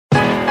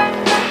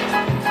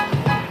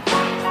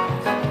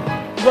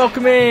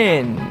welcome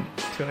in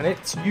to an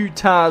It's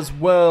Utah's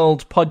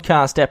World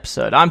podcast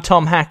episode. I'm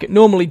Tom Hackett,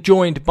 normally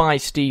joined by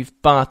Steve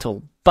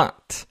Bartle,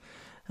 but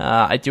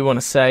I do want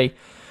to say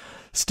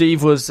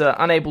Steve was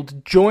unable to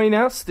join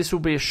us. This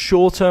will be a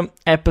shorter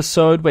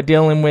episode. We're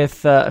dealing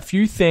with a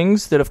few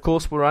things that, of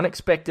course, were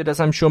unexpected, as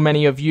I'm sure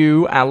many of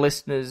you, our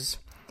listeners,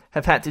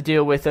 have had to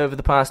deal with over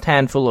the past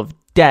handful of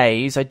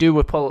days. I do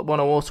want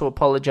to also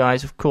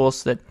apologize, of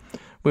course, that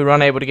we were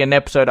unable to get an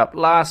episode up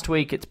last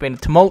week. It's been a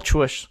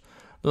tumultuous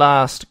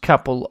last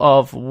couple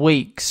of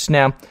weeks.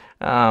 Now,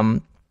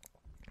 I'm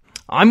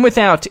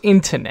without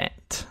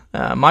internet.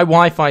 My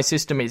Wi-Fi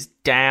system is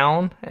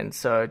down, and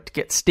so to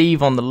get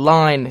Steve on the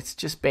line, it's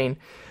just been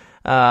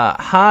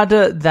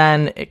harder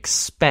than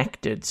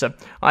expected. So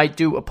I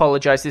do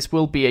apologize. This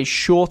will be a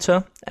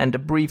shorter and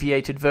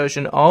abbreviated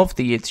version of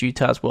the It's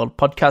Utah's World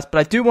podcast, but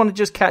I do want to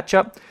just catch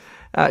up,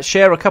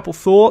 share a couple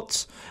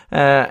thoughts,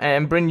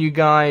 and bring you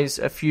guys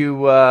a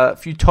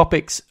few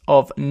topics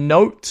of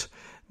note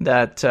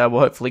that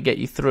will hopefully get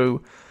you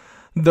through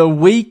the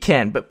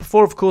weekend. But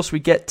before, of course, we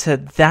get to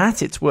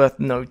that, it's worth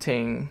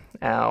noting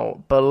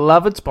our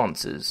beloved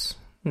sponsors,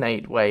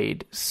 Nate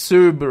Wade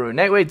Subaru.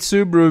 Nate Wade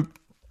Subaru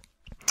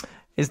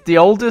is the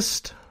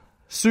oldest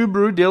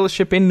Subaru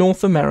dealership in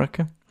North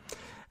America,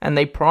 and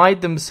they pride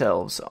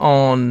themselves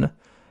on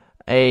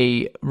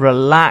a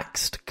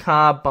relaxed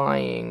car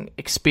buying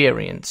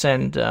experience.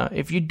 And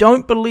if you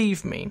don't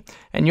believe me,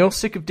 and you're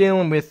sick of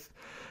dealing with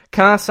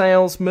car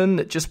salesmen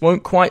that just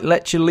won't quite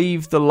let you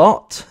leave the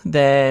lot,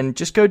 then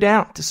just go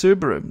down to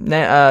Subaru,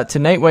 to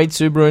Nate Wade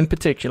Subaru in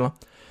particular,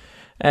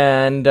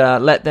 and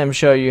let them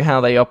show you how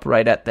they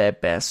operate at their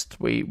best.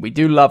 We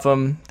do love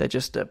them. They're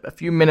just a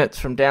few minutes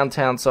from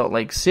downtown Salt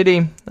Lake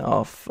City,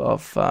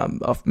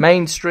 off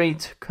Main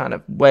Street, kind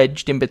of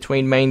wedged in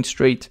between Main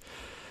Street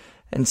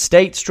and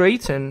State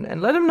Street, and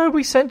let them know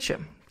we sent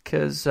you,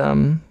 because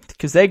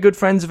they're good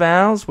friends of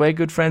ours, we're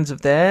good friends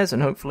of theirs,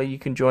 and hopefully you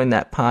can join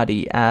that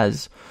party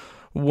as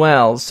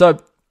well.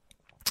 So,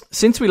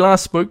 since we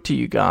last spoke to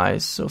you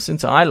guys, or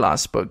since I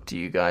last spoke to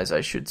you guys,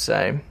 I should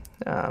say,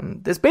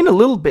 there's been a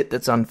little bit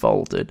that's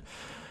unfolded.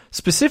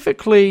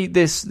 Specifically,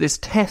 this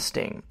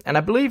testing, and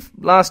I believe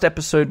last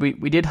episode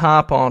we did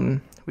harp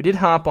on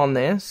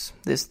this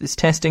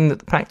testing that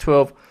the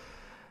Pac-12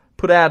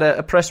 put out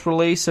a press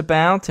release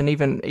about, and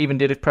even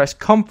did a press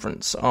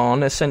conference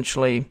on.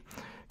 Essentially,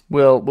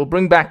 we'll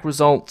bring back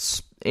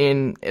results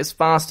in as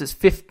fast as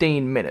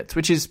 15 minutes,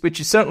 which is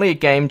certainly a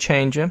game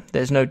changer.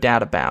 There's no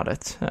doubt about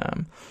it.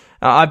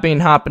 I've been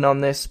harping on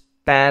this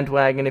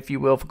bandwagon, if you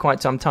will, for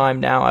quite some time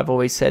now. I've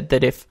always said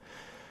that if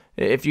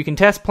you can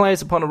test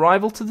players upon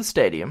arrival to the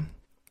stadium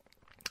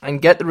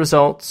and get the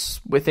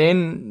results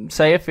within,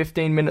 say, a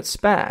 15-minute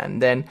span,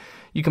 then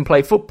you can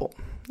play football.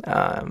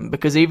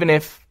 Because even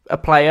if a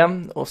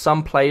player or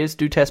some players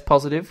do test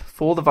positive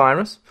for the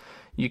virus,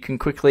 you can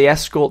quickly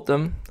escort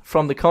them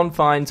from the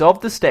confines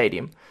of the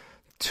stadium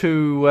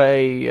to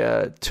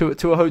a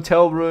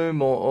hotel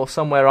room or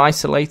somewhere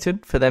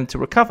isolated for them to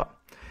recover.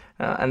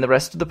 And the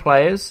rest of the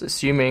players,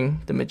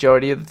 assuming the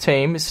majority of the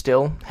team is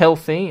still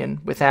healthy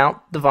and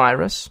without the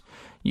virus,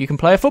 you can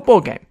play a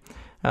football game.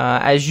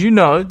 As you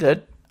know,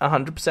 that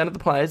 100% of the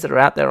players that are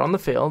out there on the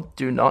field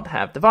do not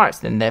have the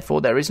virus, and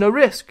therefore there is no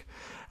risk.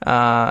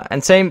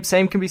 And same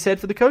can be said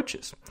for the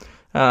coaches.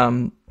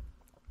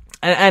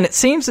 And it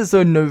seems as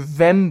though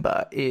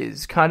November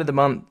is kind of the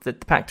month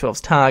that the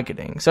Pac-12's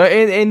targeting. So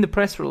in the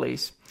press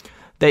release,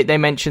 they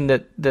mentioned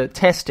that the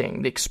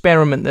testing, the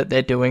experiment that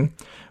they're doing,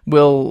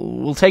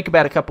 will take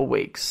about a couple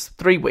weeks.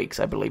 3 weeks,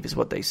 I believe, is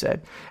what they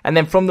said. And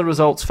then from the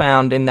results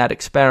found in that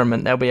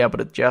experiment, they'll be able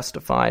to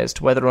justify as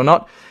to whether or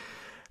not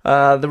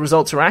the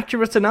results are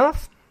accurate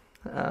enough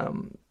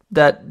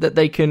that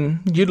they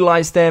can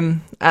utilize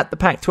them at the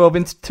Pac-12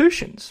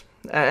 institutions.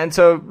 And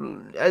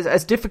so,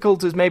 as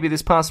difficult as maybe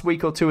this past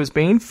week or two has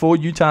been for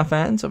Utah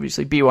fans,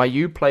 obviously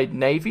BYU played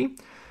Navy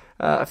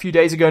a few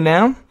days ago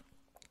now,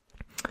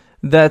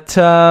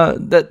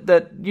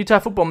 that Utah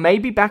football may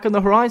be back on the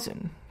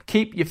horizon.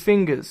 Keep your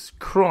fingers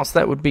crossed.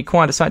 That would be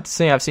quite a sight to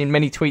see. I've seen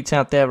many tweets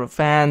out there of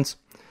fans.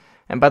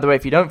 And by the way,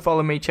 if you don't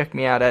follow me, check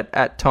me out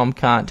at Tom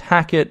Can't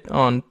Hackett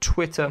on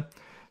Twitter.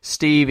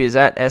 Steve is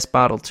at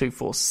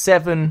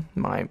sbartle247,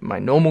 my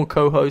normal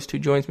co-host who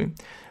joins me.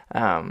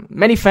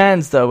 Many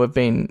fans, though, have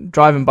been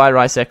driving by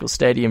Rice-Eccles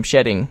Stadium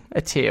shedding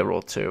a tear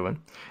or two, and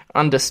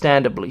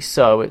understandably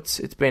so. It's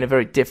been a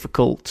very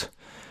difficult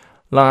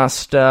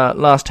last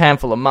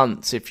handful of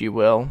months, if you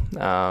will.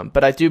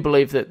 But I do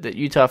believe that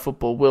Utah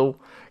football will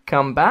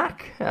come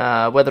back.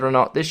 Whether or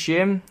not this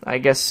year, I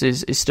guess,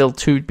 is still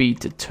to be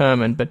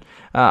determined. But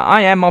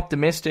I am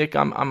optimistic.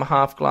 I'm a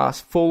half-glass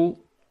full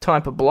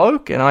type of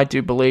bloke, and I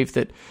do believe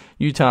that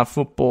Utah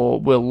football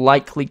will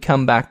likely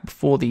come back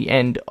before the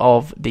end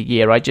of the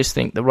year. I just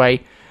think the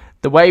way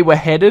we're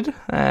headed,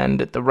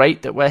 and at the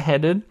rate that we're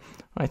headed,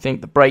 I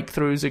think the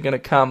breakthroughs are going to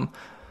come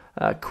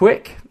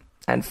quick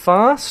and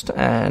fast,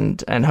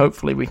 and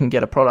hopefully we can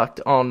get a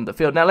product on the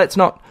field. Now, let's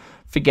not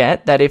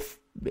forget that if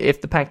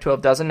the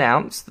Pac-12 does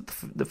announce that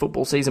the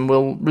football season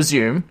will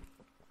resume,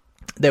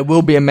 there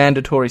will be a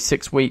mandatory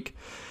 6-week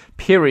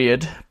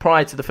period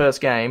prior to the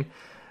first game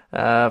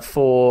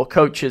for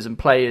coaches and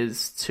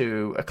players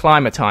to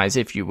acclimatize,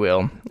 if you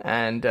will,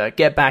 and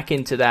get back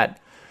into that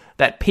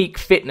peak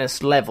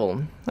fitness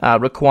level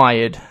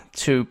required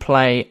to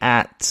play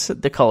at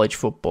the college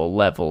football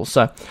level.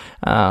 So,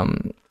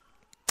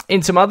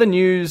 in some other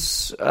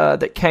news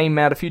that came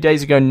out a few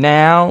days ago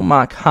now,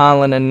 Mark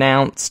Harlan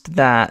announced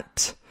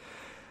that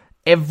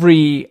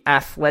every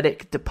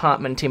athletic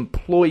department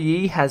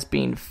employee has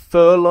been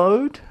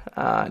furloughed.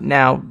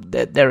 Now,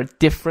 there are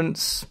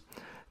differences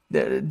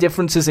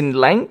in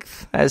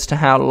length as to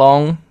how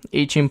long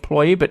each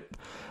employee, but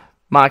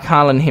Mark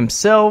Harlan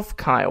himself,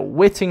 Kyle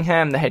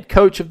Whittingham, the head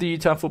coach of the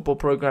Utah football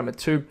program,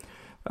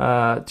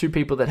 are two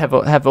people that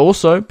have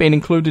also been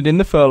included in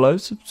the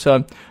furloughs.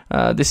 So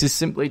this is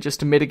simply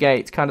just to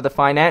mitigate kind of the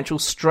financial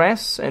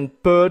stress and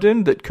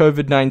burden that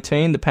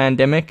COVID-19, the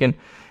pandemic, and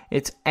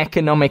its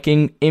economic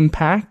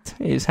impact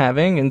is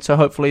having, and so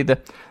hopefully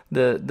the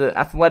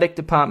athletic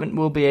department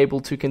will be able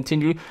to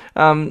continue.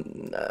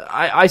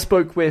 I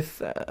spoke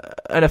with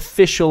an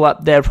official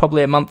up there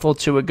probably a month or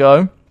two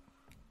ago,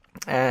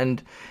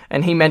 and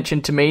he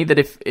mentioned to me that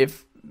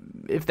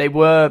if they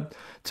were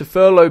to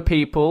furlough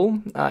people,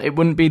 it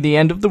wouldn't be the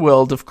end of the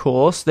world, of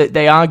course. That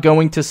they are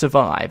going to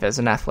survive as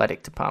an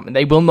athletic department.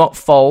 They will not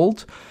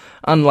fold,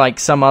 unlike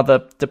some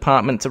other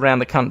departments around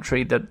the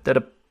country that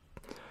are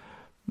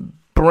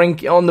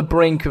on the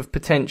brink of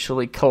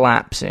potentially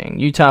collapsing.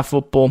 Utah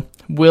football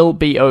will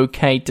be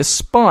okay,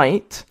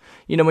 despite,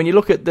 when you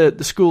look at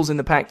the schools in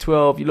the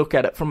Pac-12, you look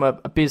at it from a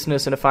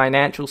business and a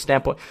financial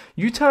standpoint,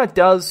 Utah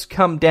does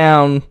come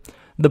down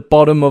the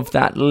bottom of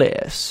that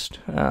list.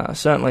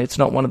 Certainly it's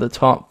not one of the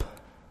top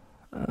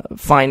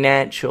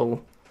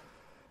financial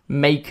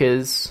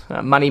makers,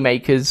 money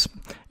makers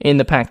in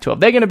the Pac-12.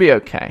 They're going to be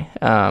okay.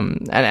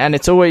 And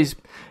it's always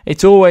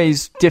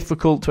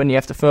difficult when you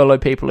have to furlough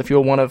people. If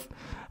you're one of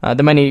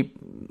the many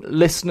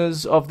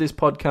listeners of this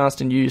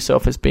podcast and you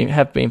yourself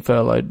have been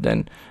furloughed,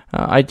 then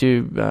I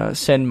do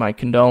send my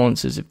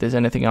condolences. If there's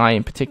anything I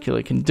in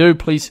particular can do,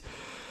 please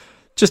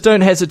just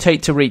don't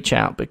hesitate to reach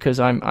out, because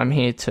I'm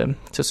here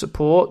to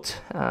support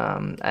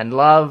and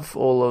love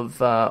all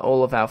of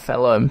our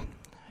fellow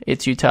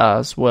It's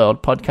Utah's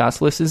World podcast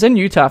listeners and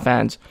Utah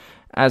fans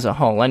as a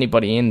whole.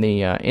 Anybody in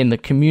the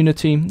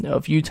community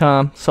of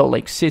Utah, Salt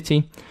Lake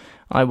City,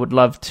 I would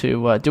love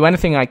to do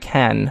anything I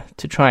can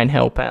to try and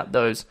help out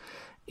those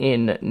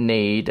in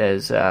need.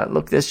 As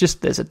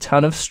there's a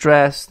ton of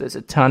stress, there's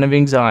a ton of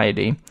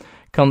anxiety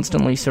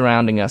constantly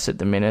surrounding us at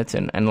the minute,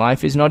 and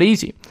life is not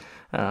easy.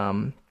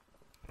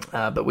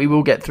 But we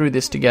will get through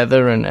this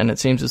together, and it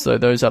seems as though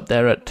those up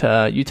there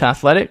at Utah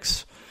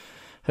Athletics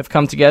have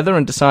come together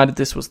and decided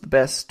this was the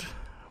best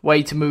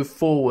way to move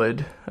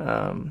forward.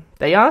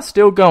 They are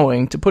still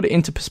going, to put it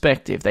into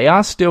perspective, they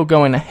are still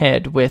going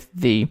ahead with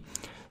the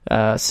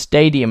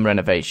stadium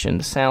renovation,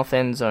 the South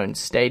End Zone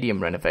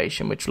stadium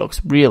renovation, which looks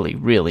really,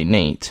 really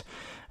neat.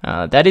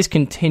 That is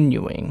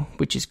continuing,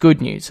 which is good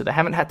news. So they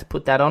haven't had to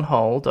put that on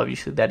hold.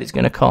 Obviously, that is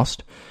going to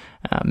cost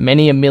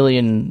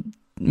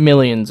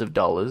millions of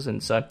dollars,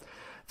 and so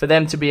for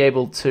them to be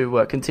able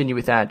to continue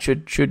with that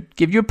should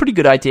give you a pretty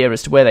good idea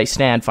as to where they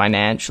stand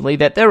financially,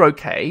 that they're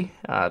okay.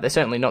 They're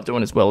certainly not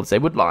doing as well as they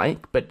would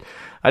like, but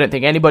I don't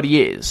think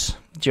anybody is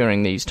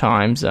during these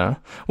times.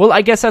 Well,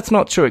 I guess that's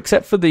not true,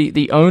 except for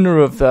the owner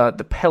of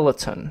the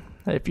Peloton.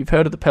 If you've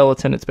heard of the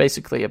Peloton, it's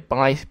basically a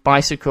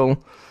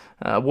bicycle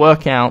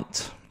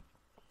workout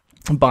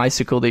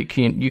bicycle that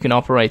you can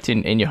operate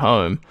in your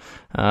home.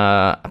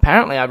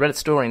 Apparently, I read a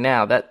story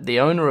now that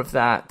the owner of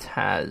that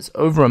has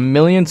over 1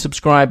 million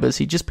subscribers.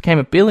 He just became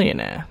a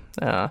billionaire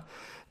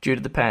due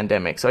to the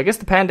pandemic. So I guess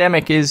the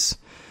pandemic is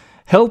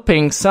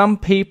helping some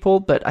people,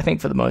 but I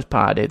think for the most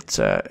part,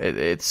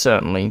 it's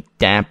certainly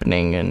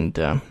dampening and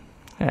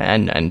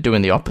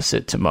doing the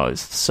opposite to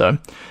most. So,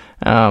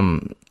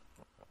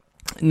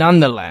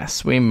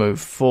 nonetheless, we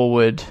move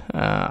forward.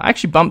 I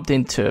actually bumped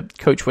into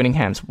Coach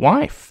Whittingham's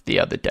wife the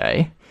other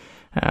day.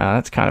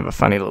 That's kind of a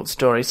funny little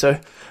story. So,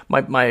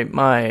 my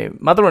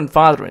mother and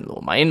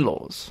father-in-law, my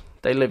in-laws,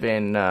 they live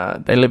in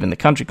the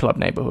country club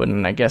neighborhood,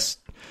 and I guess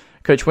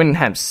Coach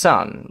Whittingham's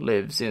son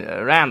lives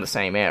around the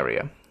same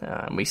area.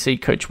 We see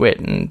Coach Whit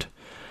and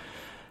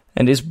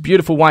his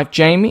beautiful wife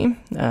Jamie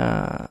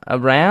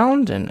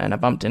around, and I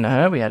bumped into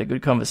her. We had a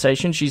good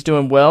conversation. She's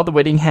doing well. The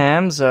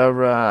Whittinghams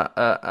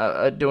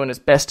are doing as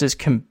best as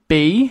can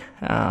be.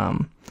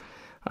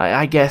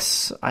 I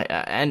guess,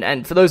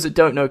 and for those that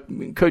don't know,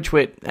 Coach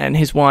Whit and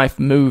his wife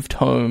moved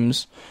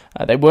homes.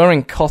 They were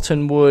in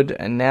Cottonwood,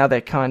 and now they're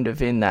kind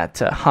of in that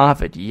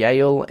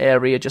Harvard-Yale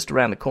area, just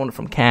around the corner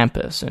from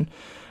campus. And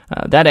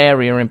that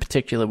area in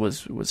particular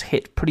was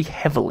hit pretty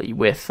heavily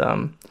with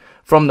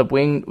from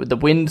the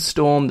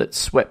windstorm that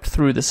swept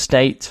through the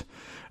state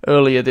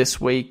earlier this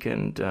week,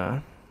 and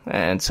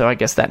so I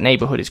guess that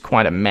neighborhood is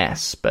quite a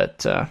mess.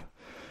 But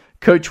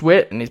Coach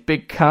Whit and his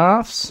big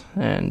calves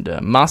and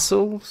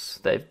muscles,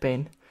 they've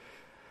been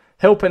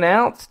helping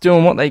out,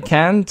 doing what they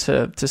can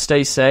to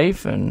stay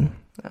safe, and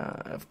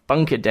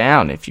bunkered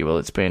down, if you will.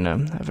 It's been a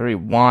very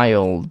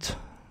wild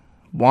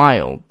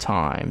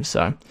time.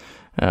 So,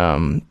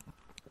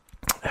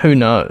 who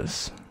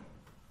knows?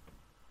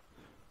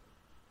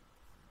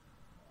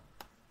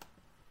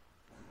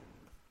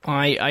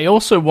 I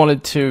also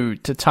wanted to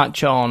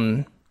touch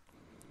on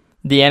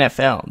the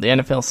NFL. The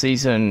NFL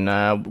season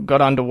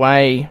got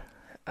underway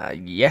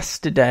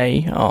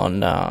yesterday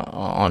on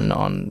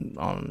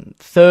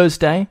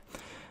Thursday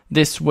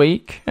this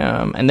week,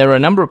 and there are a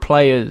number of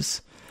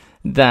players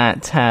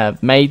that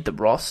have made the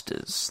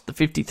rosters, the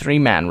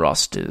 53-man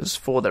rosters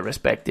for their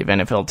respective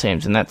NFL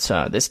teams, and that's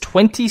there's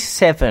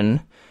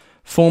 27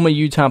 former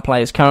Utah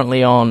players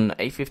currently on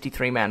a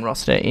 53-man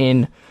roster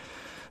in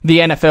the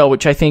NFL,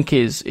 which I think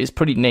is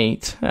pretty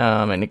neat,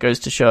 and it goes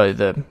to show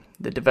the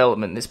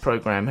development this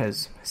program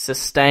has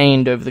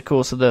sustained over the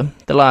course of the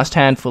last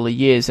handful of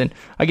years. And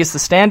I guess the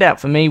standout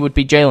for me would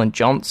be Jalen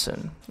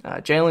Johnson.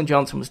 Jalen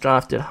Johnson was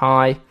drafted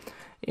high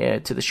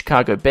to the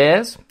Chicago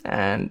Bears,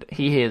 and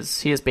he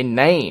has been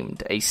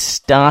named a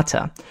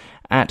starter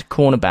at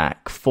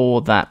cornerback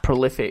for that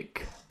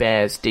prolific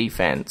Bears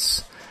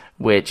defense,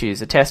 which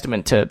is a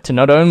testament to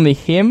not only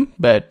him,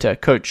 but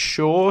Coach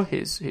Shaw,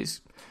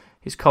 his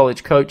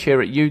college coach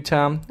here at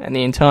Utah, and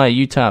the entire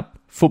Utah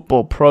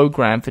football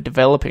program for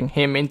developing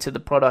him into the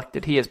product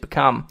that he has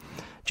become.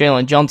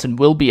 Jalen Johnson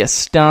will be a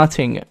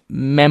starting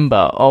member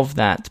of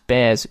that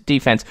Bears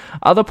defense.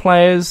 Other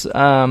players,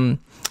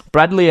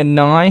 Bradley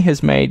Anae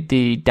has made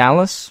the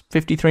Dallas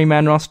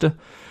 53-man roster.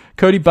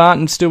 Cody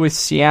Barton still with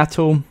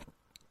Seattle.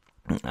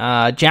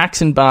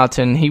 Jackson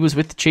Barton, he was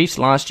with the Chiefs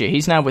last year.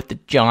 He's now with the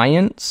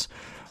Giants.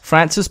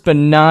 Francis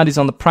Bernard is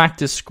on the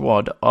practice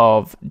squad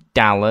of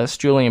Dallas.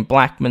 Julian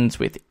Blackmon's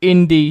with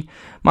Indy.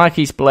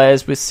 Marquise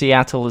Blair's with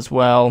Seattle as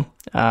well.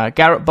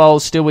 Garrett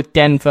Bowles still with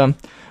Denver.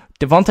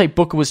 Devontae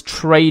Booker was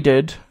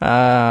traded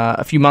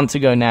a few months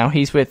ago now.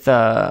 He's with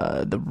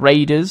the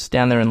Raiders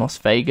down there in Las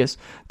Vegas.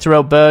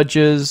 Terrell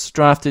Burgess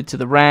drafted to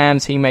the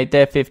Rams. He made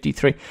their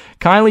 53.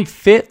 Kylie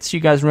Fitz,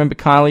 you guys remember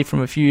Kylie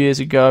from a few years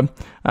ago,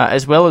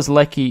 as well as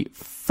Lecky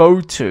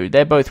Fotu.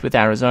 They're both with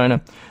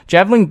Arizona.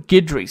 Javelin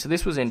Guidry. So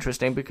this was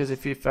interesting because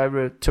if I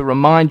were to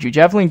remind you,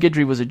 Javelin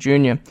Guidry was a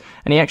junior,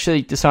 and he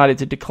actually decided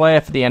to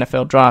declare for the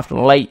NFL draft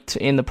late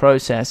in the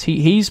process.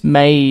 He's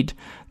made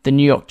the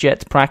New York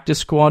Jets practice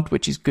squad,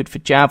 which is good for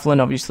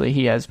Javelin. Obviously,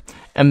 he has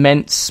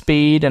immense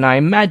speed, and I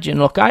imagine,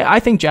 look, I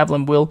think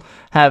Javelin will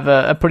have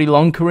a pretty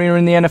long career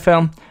in the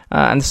NFL,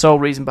 and the sole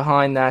reason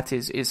behind that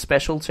is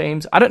special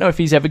teams. I don't know if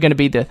he's ever going to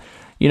be the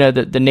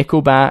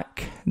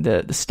nickelback,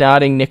 the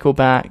starting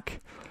nickelback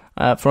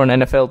for an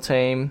NFL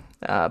team,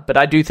 but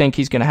I do think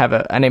he's going to have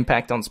an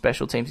impact on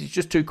special teams. He's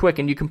just too quick,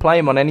 and you can play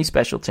him on any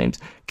special teams.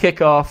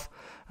 Kickoff,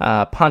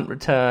 punt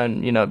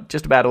return,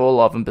 just about all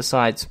of them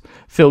besides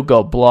field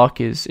goal block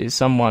is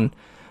someone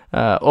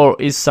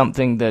or is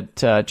something that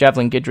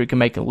Javelin Guidry can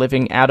make a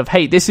living out of.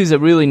 Hey, this is a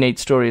really neat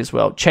story as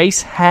well.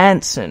 Chase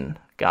Hansen,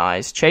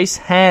 guys. Chase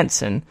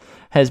Hansen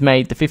has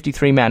made the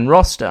 53-man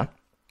roster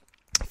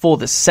for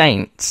the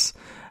Saints.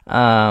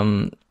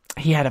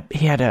 He had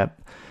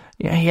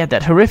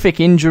that horrific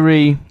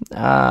injury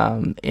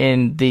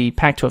in the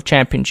Pac-12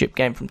 championship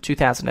game from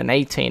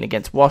 2018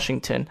 against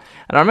Washington.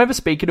 And I remember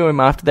speaking to him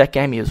after that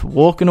game. He was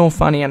walking all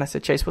funny, and I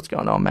said, Chase, what's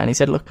going on, man? He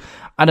said, look,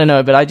 I don't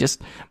know, but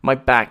my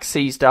back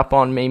seized up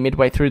on me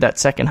midway through that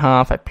second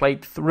half. I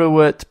played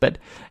through it, but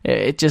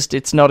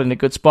it's not in a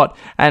good spot.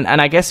 And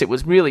I guess it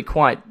was really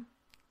quite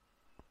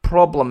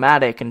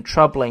problematic and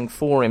troubling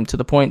for him to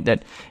the point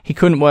that he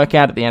couldn't work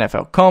out at the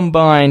NFL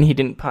Combine. He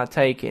didn't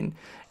partake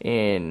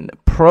in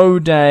Pro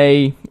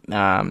Day.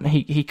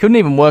 He couldn't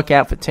even work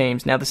out for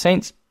teams. Now, the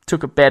Saints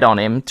took a bet on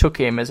him, took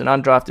him as an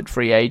undrafted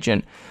free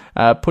agent,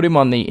 put him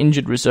on the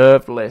injured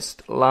reserve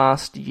list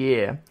last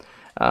year,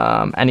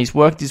 and he's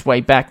worked his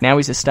way back. Now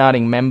he's a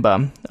starting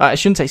member. I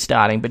shouldn't say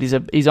starting, but he's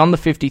on the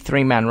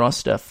 53-man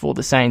roster for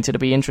the Saints. It'll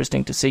be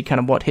interesting to see kind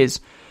of what his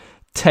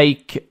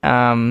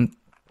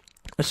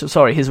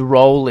his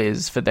role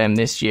is for them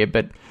this year,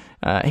 but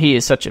he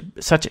is such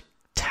a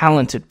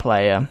talented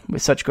player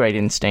with such great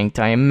instinct.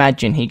 I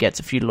imagine he gets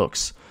a few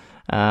looks,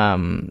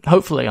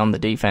 hopefully on the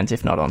defense,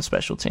 if not on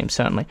special teams,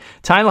 certainly.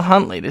 Tyler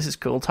Huntley, this is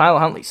cool. Tyler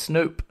Huntley,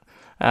 Snoop,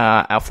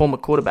 our former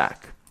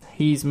quarterback.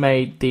 He's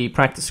made the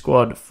practice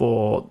squad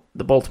for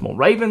the Baltimore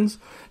Ravens.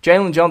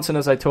 Jalen Johnson,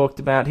 as I talked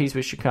about, he's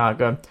with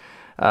Chicago.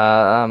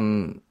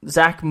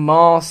 Zach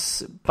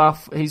Moss,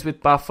 he's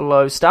with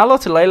Buffalo. Star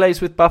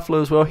Lotulelei's with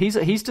Buffalo as well.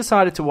 He's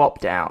decided to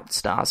opt out,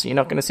 Star, so you're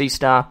not going to see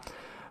Star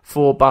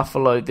for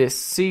Buffalo this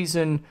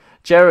season.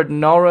 Jared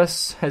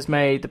Norris has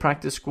made the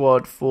practice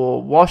squad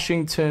for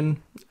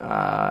Washington.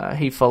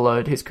 He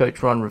followed his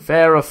coach Ron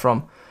Rivera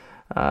from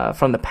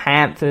the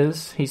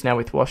Panthers. He's now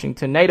with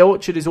Washington. Nate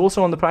Orchard is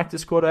also on the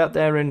practice squad out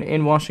there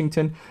in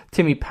Washington.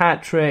 Timmy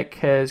Patrick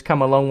has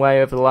come a long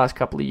way over the last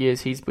couple of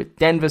years. He's with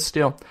Denver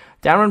still.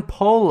 Darren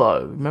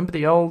Polo, remember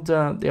the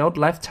old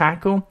left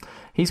tackle?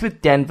 He's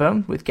with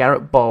Denver with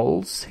Garrett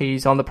Bowles.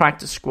 He's on the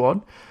practice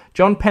squad.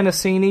 John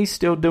Penasini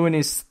still doing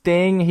his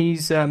thing.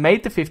 He's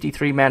made the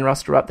 53-man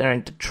roster up there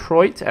in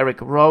Detroit. Eric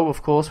Rowe,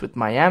 of course, with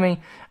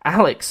Miami.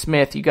 Alex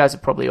Smith, you guys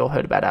have probably all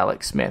heard about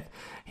Alex Smith.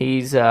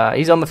 He's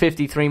on the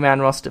 53-man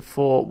roster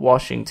for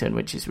Washington,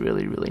 which is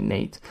really, really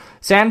neat.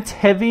 Sam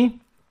Tevi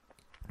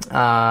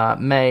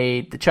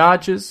made the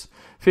Chargers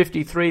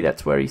 53.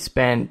 That's where he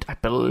spent, I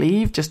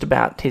believe, just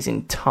about his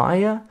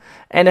entire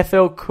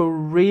NFL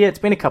career. It's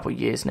been a couple of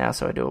years now,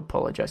 so I do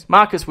apologize.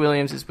 Marcus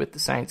Williams is with the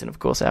Saints, and of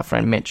course our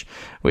friend Mitch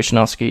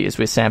Wishnowsky is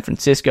with San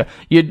Francisco.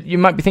 You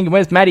might be thinking,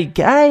 where's Matty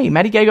Gay?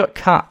 Matty Gay got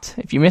cut.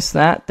 If you missed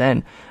that,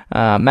 then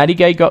Matty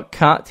Gay got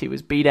cut. He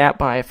was beat out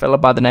by a fella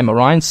by the name of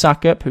Ryan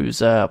Suckup, who's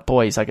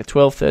he's like a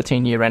 12,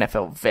 13-year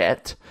NFL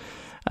vet.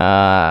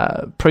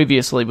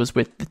 Previously was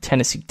with the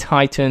Tennessee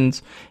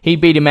Titans. He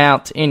beat him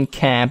out in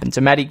camp, and so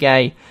Matty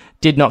Gay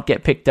did not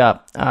get picked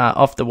up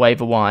off the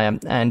waiver wire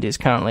and is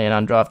currently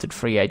an undrafted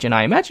free agent.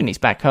 I imagine he's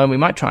back home. We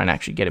might try and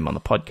actually get him on the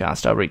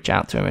podcast. I'll reach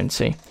out to him and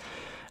see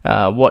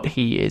what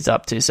he is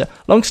up to. So,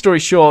 long story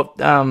short,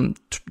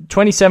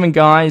 27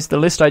 guys, the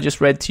list I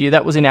just read to you,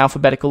 that was in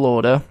alphabetical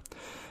order.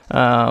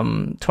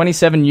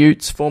 27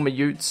 Utes, former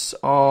Utes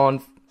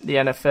on the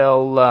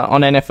NFL,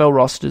 on NFL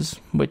rosters,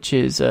 which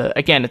is,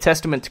 again, a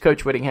testament to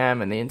Coach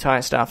Whittingham and the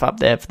entire staff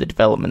up there for the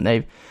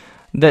development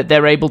that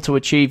they're able to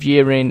achieve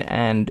year in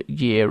and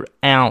year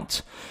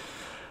out.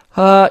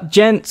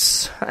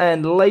 Gents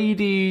and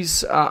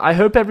ladies, I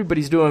hope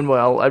everybody's doing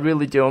well. I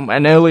really do.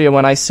 And earlier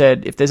when I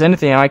said, if there's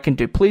anything I can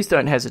do, please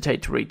don't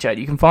hesitate to reach out.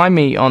 You can find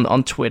me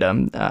on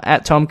Twitter,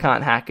 at Tom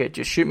Can't Hack It.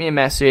 Just shoot me a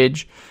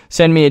message,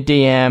 send me a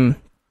DM.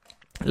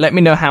 Let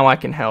me know how I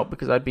can help,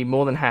 because I'd be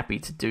more than happy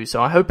to do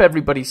so. I hope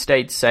everybody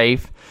stayed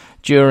safe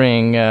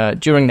during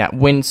that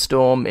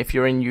windstorm. If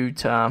you're in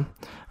Utah,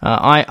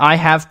 I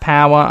have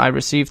power. I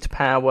received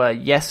power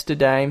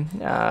yesterday,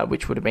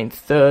 which would have been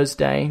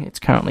Thursday. It's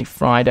currently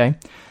Friday,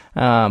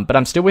 but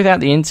I'm still without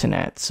the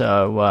internet.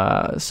 So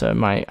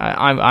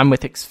I'm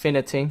with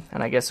Xfinity,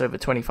 and I guess over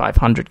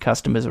 2,500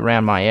 customers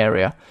around my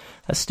area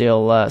are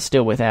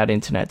still without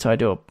internet. So I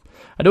do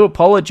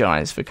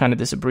apologize for kind of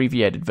this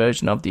abbreviated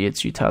version of the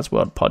It's Utah's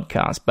World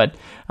podcast, but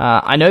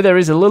I know there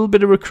is a little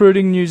bit of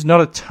recruiting news,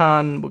 not a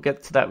ton. We'll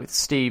get to that with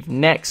Steve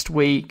next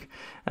week.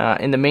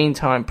 In the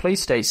meantime,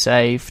 please stay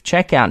safe.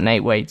 Check out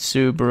Nate Wade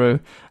Subaru,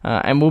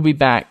 and we'll be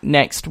back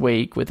next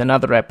week with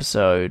another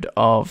episode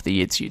of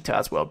the It's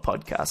Utah's World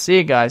podcast. See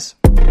you guys.